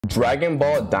Dragon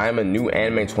Ball Daima new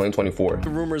anime 2024. The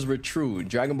rumors were true.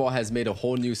 Dragon Ball has made a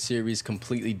whole new series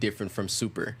completely different from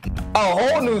Super. A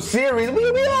whole new series? We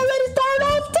already started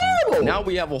off terrible. Now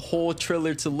we have a whole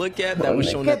trailer to look at that was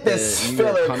shown Get at the this New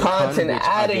York filler Comic Con, content which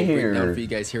out of I will break here. down for you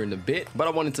guys here in a bit. But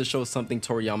I wanted to show something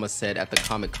Toriyama said at the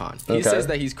Comic Con. He Okay. says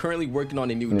that he's currently working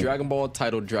on a new Dragon Ball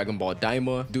titled Dragon Ball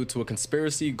Daima. Due to a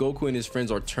conspiracy, Goku and his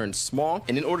friends are turned small,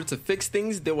 and in order to fix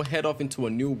things, they will head off into a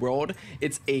new world.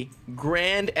 It's a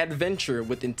grand adventure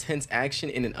with intense action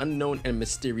in an unknown and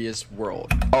mysterious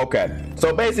world. Okay,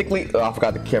 so basically, oh, I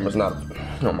forgot the camera's not.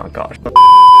 Oh my gosh.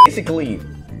 Basically,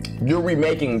 you're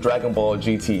remaking Dragon Ball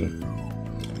GT.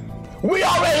 We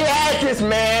already had this,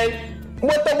 man.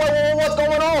 What's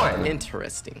going on?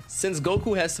 Interesting. Since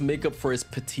Goku has to make up for his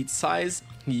petite size,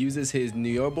 he uses his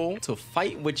Nyobo to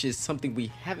fight, which is something we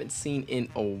haven't seen in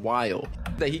a while.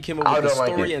 That he came up with the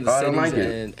story and the settings,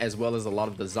 and as well as a lot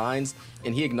of designs,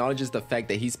 and he acknowledges the fact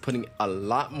that he's putting a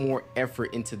lot more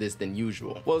effort into this than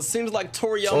usual. Well, it seems like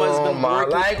Toriyama has been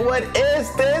working. Like, what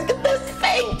is this? Get this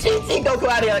fake GT Goku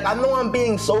out of here. Like, I know I'm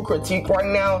being so critiqued right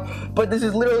now, but this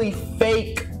is literally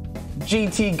fake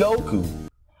GT Goku.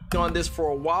 On this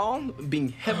for a while, being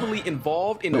heavily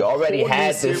involved in we already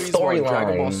had this storyline.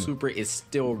 Dragon Ball Super is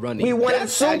still running. We wanted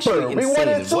Super. We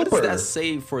wanted Super. What does that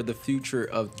say for the future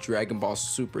of Dragon Ball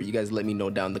Super? You guys let me know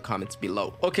down in the comments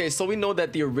below. Okay, so we know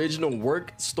that the original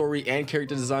work, story, and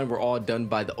character design were all done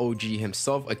by the OG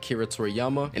himself, Akira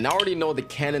Toriyama. And I already know the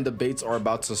canon debates are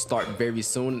about to start very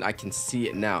soon, and I can see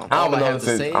it now. I don't know if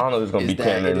it's gonna be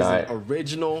canon or not. It is an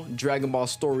original Dragon Ball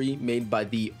story made by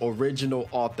the original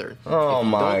author. Oh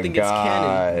my think it's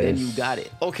canon, then you got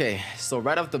it. Okay, so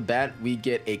right off the bat, we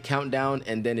get a countdown,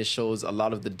 and then it shows a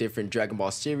lot of the different Dragon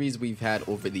Ball series we've had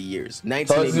over the years.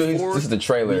 1984, this is the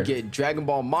trailer. We get Dragon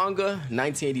Ball manga.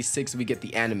 1986, we get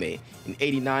the anime. In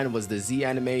 89 was the Z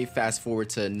anime. Fast forward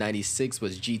to 96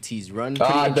 was GT's run.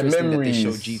 Pretty interesting that they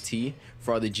show GT.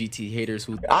 For all the GT haters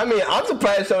who... I mean, I'm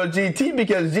surprised they showed GT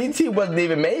because GT wasn't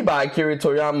even made by Akira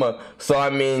Toriyama. So, I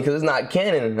mean, because it's not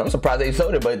canon. I'm surprised they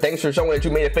showed it, but thanks for showing that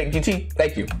you made a fake GT.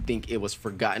 Thank you. I think it was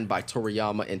forgotten by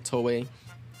Toriyama and Toei.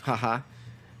 Haha.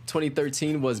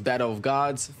 2013 was Battle of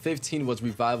Gods. 15 was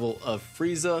Revival of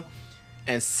Frieza.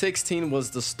 And 16 was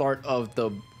the start of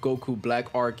the Goku Black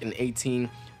arc. And 18,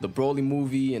 the Broly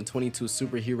movie. And 22,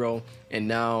 Superhero. And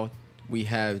now... we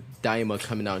have Daima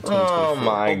coming out in 2024. Oh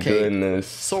my goodness.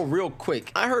 So real quick,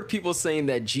 I heard people saying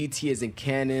that GT isn't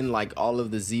canon like all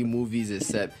of the Z movies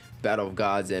except Battle of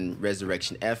Gods and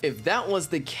Resurrection F. If that was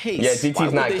the case, yeah, GT's why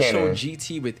would not they canon. show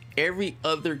GT with every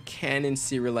other canon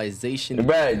serialization?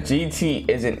 But GT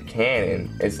isn't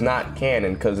canon. It's not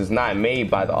canon because it's not made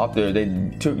by the author.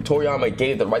 Toriyama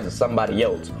gave the rights to somebody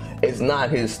else. It's not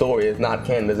his story. It's not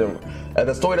canon.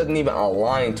 The story doesn't even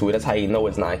align to it. That's how you know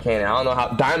it's not canon. I don't know how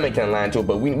Daima can align to it,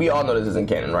 but we all know this isn't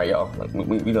canon, right, y'all? Like,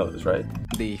 we know this, right?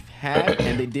 They've had,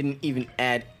 and they didn't even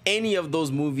add any of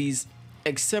those movies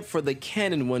except for the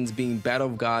canon ones being Battle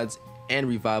of Gods and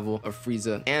Revival of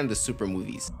Frieza and the Super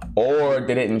movies. Or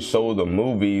they didn't show the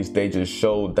movies, they just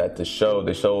showed that they showed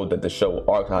that the show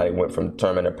arc, how they went from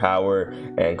Terminator Power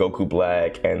and Goku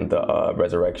Black and the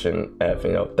Resurrection F,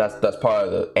 you know, that's part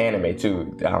of the anime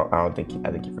too. I think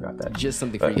you forgot that. Just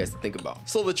something for you guys to think about.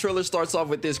 So the trailer starts off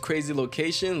with this crazy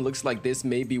location. Looks like this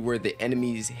may be where the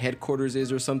enemy's headquarters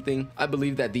is or something. I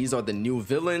believe that these are the new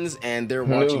villains and they're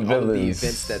watching all of the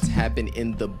events that's happened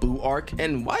in the Buu arc.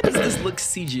 And why does this look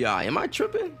CGI? Am I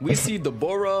tripping? We see the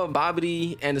Bora,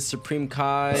 Babidi, and the Supreme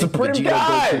Kai. Vegeta,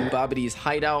 Goku, Babidi's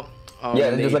hideout.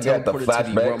 Yeah, they just look at the teleported to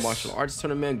the World flashbacks. Martial Arts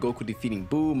Tournament. Goku defeating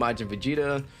Buu, Majin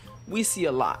Vegeta. We see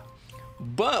a lot.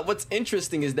 But what's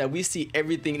interesting is that we see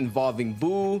everything involving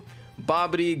Buu,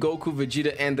 Babidi, Goku,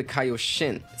 Vegeta, and the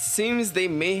Kaioshin. It seems they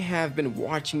may have been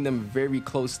watching them very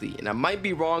closely. And I might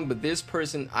be wrong, but this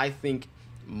person, I think,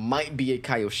 might be a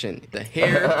Kaioshin. The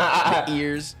hair, the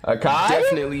ears,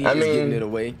 definitely is giving it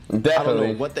away. Definitely. I don't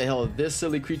know what the hell this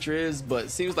silly creature is, but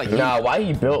it seems like why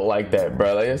he built like that,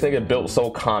 bro? Like, this nigga built so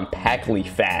compactly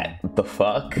fat. What the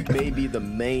fuck? Maybe the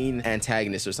main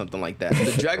antagonist or something like that.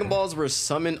 The Dragon Balls were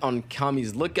summoned on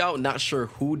Kami's lookout. Not sure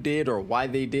who did or why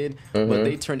they did, but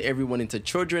they turned everyone into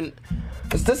children.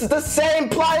 This is the same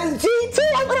plot as GT.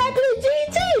 Like, what happened to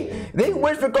GT? They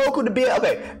wish for Goku to be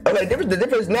okay. The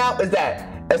difference now is that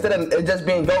instead of it just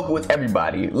being Goku, it's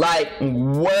everybody. Like,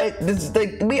 what?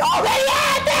 We already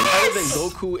had this! Other than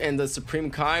Goku and the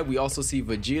Supreme Kai, we also see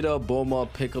Vegeta,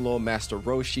 Bulma, Piccolo, Master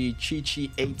Roshi,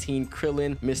 Chi-Chi, 18,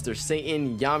 Krillin, Mr.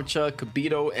 Satan, Yamcha,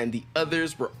 Kibito, and the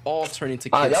others were all turning to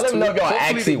kids. Y'all let me know if y'all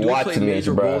actually watching this,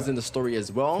 bro. Roles in the story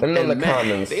as well. Let me know in the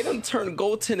comments. They done turned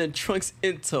Goten and Trunks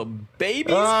into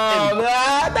babies. Oh,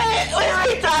 man. We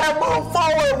already thought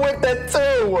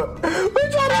We're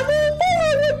trying to move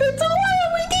forward with the story.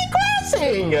 We keep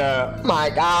crashing. My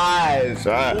gosh.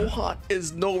 Gohan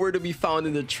is nowhere to be found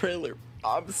in the trailer.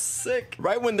 I'm sick.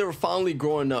 Right when they were finally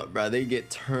growing up, bro, they get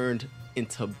turned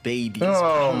into babies.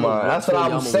 Oh my, that's what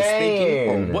I'm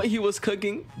saying. Or what he was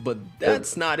cooking, but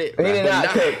that's not it. He did not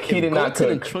cook. He did not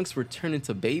cook. And Trunks were turned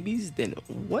into babies, then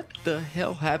what the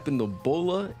hell happened to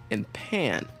Bola and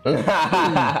Pan?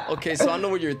 Okay, so I know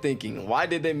what you're thinking. Why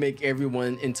did they make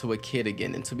everyone into a kid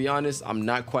again? And to be honest, I'm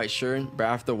not quite sure. But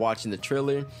after watching the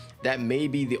trailer, that may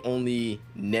be the only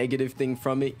negative thing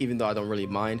from it, even though I don't really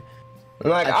mind.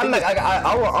 Like,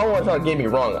 I want y'all to get me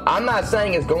wrong. I'm not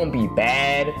saying it's gonna be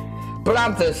bad. But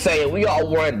I'm just saying, we all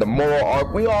wanted the moral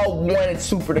arc. We all wanted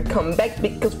Super to come back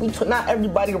because not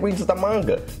everybody reads the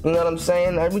manga. You know what I'm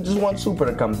saying? We just want Super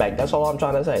to come back. That's all I'm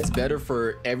trying to say. It's better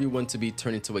for everyone to be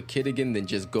turned into a kid again than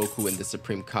just Goku and the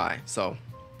Supreme Kai. So,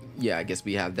 yeah, I guess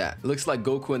we have that. It looks like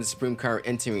Goku and the Supreme Kai are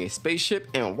entering a spaceship.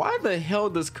 And why the hell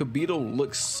does Kibito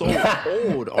look so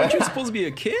old? Aren't you supposed to be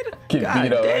a kid? God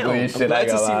damn. I'm glad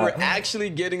to see we're actually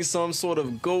getting some sort of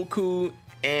Goku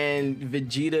and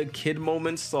Vegeta kid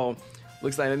moments. So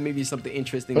looks like maybe something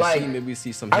interesting to see. Maybe we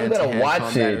see some hand-to-hand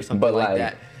combat or something like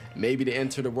that. Maybe to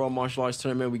enter the World Martial Arts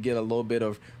Tournament, we get a little bit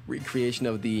of recreation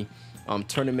of the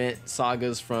tournament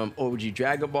sagas from OG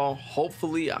Dragon Ball.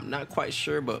 Hopefully, I'm not quite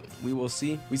sure, but we will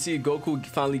see. We see Goku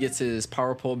finally gets his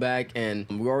power pole back, and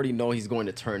we already know he's going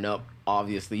to turn up.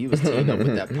 Obviously, he was teamed up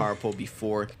with that power pole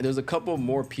before. And there's a couple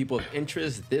more people of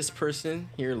interest. This person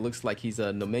here looks like he's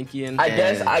a Namekian. I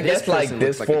guess like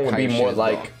this form would be more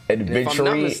like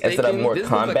adventure instead of more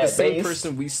combat based. This is like the same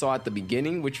person we saw at the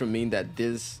beginning, which would mean that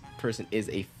this person is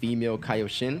a female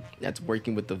Kaioshin that's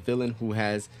working with the villain who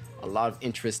has a lot of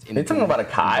interest in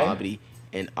Bobby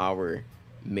and our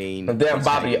main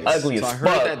Bobby ugly as fuck. So I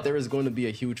heard that there is going to be a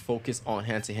huge focus on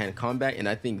hand-to-hand combat, and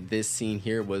I think this scene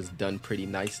here was done pretty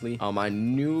nicely. I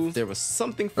knew there was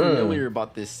something familiar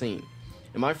about this scene.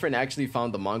 And my friend actually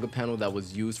found the manga panel that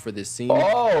was used for this scene.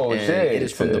 Oh, and shit. It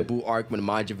is from the Buu arc when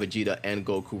Majin, Vegeta, and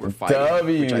Goku were fighting.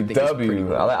 Which I think is pretty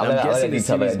cool. I'm guessing this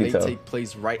series may take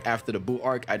place right after the Buu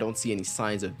arc. I don't see any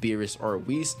signs of Beerus or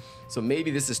Whis. So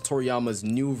maybe this is Toriyama's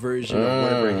new version of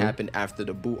whatever happened after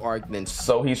the Buu arc. Then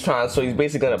so he's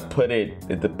basically gonna put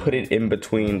it in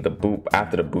between the Buu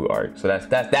after the Buu arc. So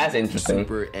that's interesting.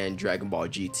 Super and Dragon Ball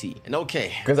GT. And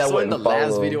okay, so in the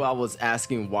last video I was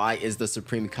asking why is the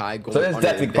Supreme Kai going on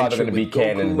definitely probably gonna be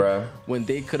canon, bro. When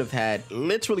they could have had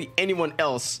literally anyone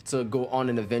else to go on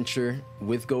an adventure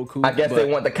with Goku. I guess they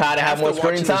want the Kai to have more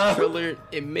screen time. Trailer,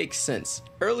 it makes sense.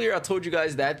 Earlier, I told you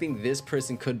guys that I think this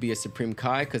person could be a Supreme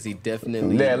Kai because he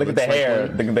definitely. Yeah, look at the hair.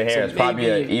 Look at the hair. It's probably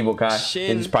an evil Kai.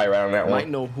 He's probably right on that one. Might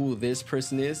know who this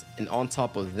person is, and on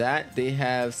top of that, they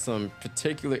have some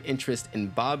particular interest in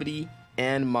Bobby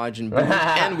and Majin Buu,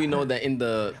 and we know that in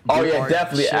the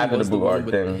definitely after the Buu arc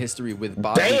thing. History with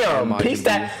Bobby. Damn, piece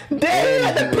that.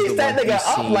 Damn, piece that nigga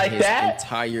up like that.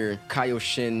 Entire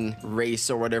Kaioshin race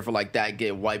or whatever like that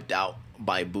get wiped out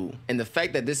by Buu. And the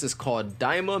fact that this is called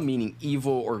Daima, meaning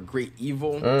evil or great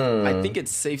evil, I think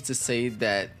it's safe to say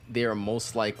that they are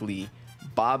most likely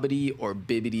Bobbity or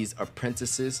Bibbity's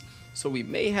apprentices. So we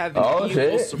may have an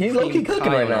evil Supreme He's low-key cooking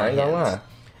Kai right now, I ain't gonna lie.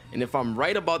 And if I'm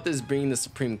right about this being the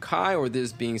Supreme Kai or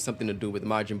this being something to do with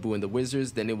Majin Buu and the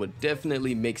Wizards, then it would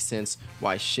definitely make sense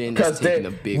why Shin is taking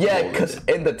a big role. Yeah, because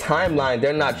in the timeline,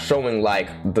 they're not showing like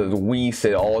the Whis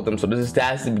and all of them. So this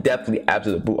has to be definitely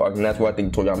after the Buu arc, and that's where I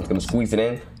think Toriyama's gonna squeeze it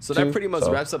in. So that pretty much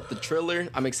wraps up the trailer.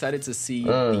 I'm excited to see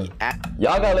the act.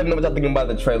 Y'all gotta let me know what y'all thinking about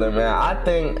the trailer, man. I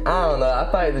don't know. I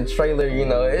thought the trailer, you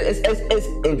know, it's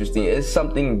interesting. It's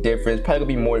something different. It's probably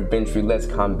gonna be more adventure, less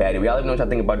combative. Y'all let me know what y'all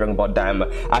think about Dragon Ball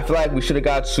Daima. I feel like we should have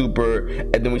got Super,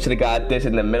 and then we should have got this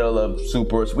in the middle of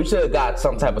Super. So we should have got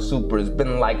some type of Super. It's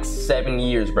been like 7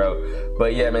 years, bro.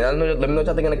 But yeah, man, let me know what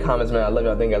y'all think in the comments, man. I love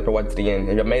y'all. Thank you guys for watching to the end.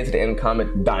 If y'all made it to the end,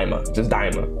 comment Daima. Just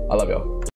Daima. I love y'all.